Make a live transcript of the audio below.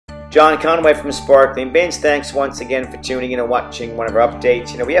John Conway from Sparkling Bins. Thanks once again for tuning in and watching one of our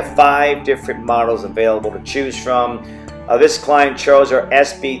updates. We have 5 different models available to choose from. This client chose our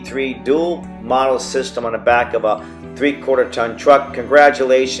SB3 dual model system on the back of a 3/4 ton truck.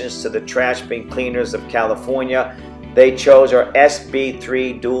 Congratulations to the Trash Bin Cleaners of California. They chose our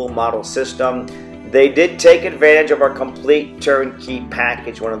SB3 dual model system. They did take advantage of our complete turnkey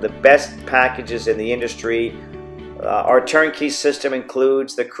package, one of the best packages in the industry. Our turnkey system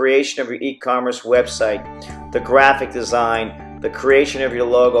includes the creation of your e-commerce website, the graphic design, the creation of your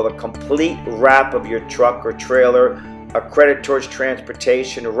logo, the complete wrap of your truck or trailer, a credit towards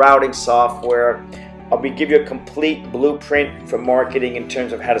transportation, routing software. We give you a complete blueprint for marketing in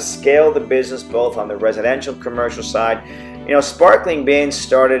terms of how to scale the business both on the residential and commercial side. Sparkling Bins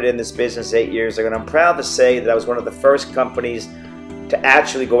started in this business 8 years ago, and I'm proud to say that I was one of the first companies to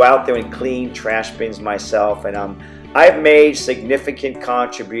actually go out there and clean trash bins myself. And I've made significant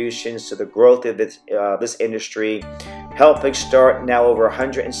contributions to the growth of this industry, helping start now over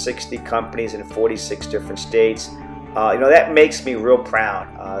 160 companies in 46 different states. That makes me real proud.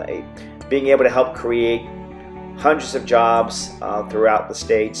 Being able to help create hundreds of jobs throughout the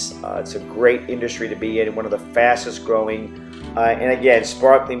states. It's a great industry to be in, one of the fastest growing. And again,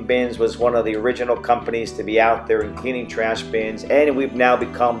 Sparkling Bins was one of the original companies to be out there and cleaning trash bins, and we've now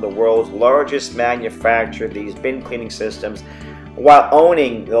become the world's largest manufacturer of these bin cleaning systems, while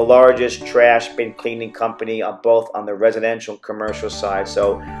owning the largest trash bin cleaning company both on the residential and commercial side.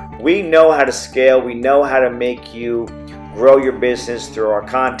 So we know how to scale, we know how to make you grow your business through our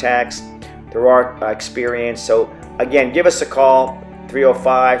contacts, through our experience. So again, give us a call,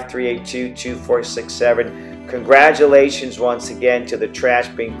 305-382-2467. Congratulations once again to the Trash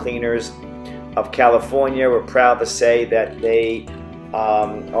Bin Cleaners of California. We're proud to say that they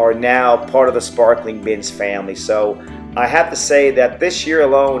are now part of the Sparkling Bins family. So I have to say that this year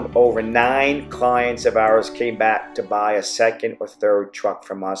alone, over 9 clients of ours came back to buy a second or third truck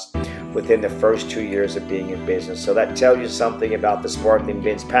from us within the first 2 years of being in business. So that tells you something about the Sparkling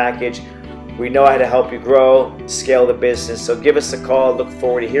Bins package. We know how to help you grow, scale the business. So give us a call. Look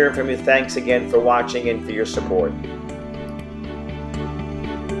forward to hearing from you. Thanks again for watching and for your support.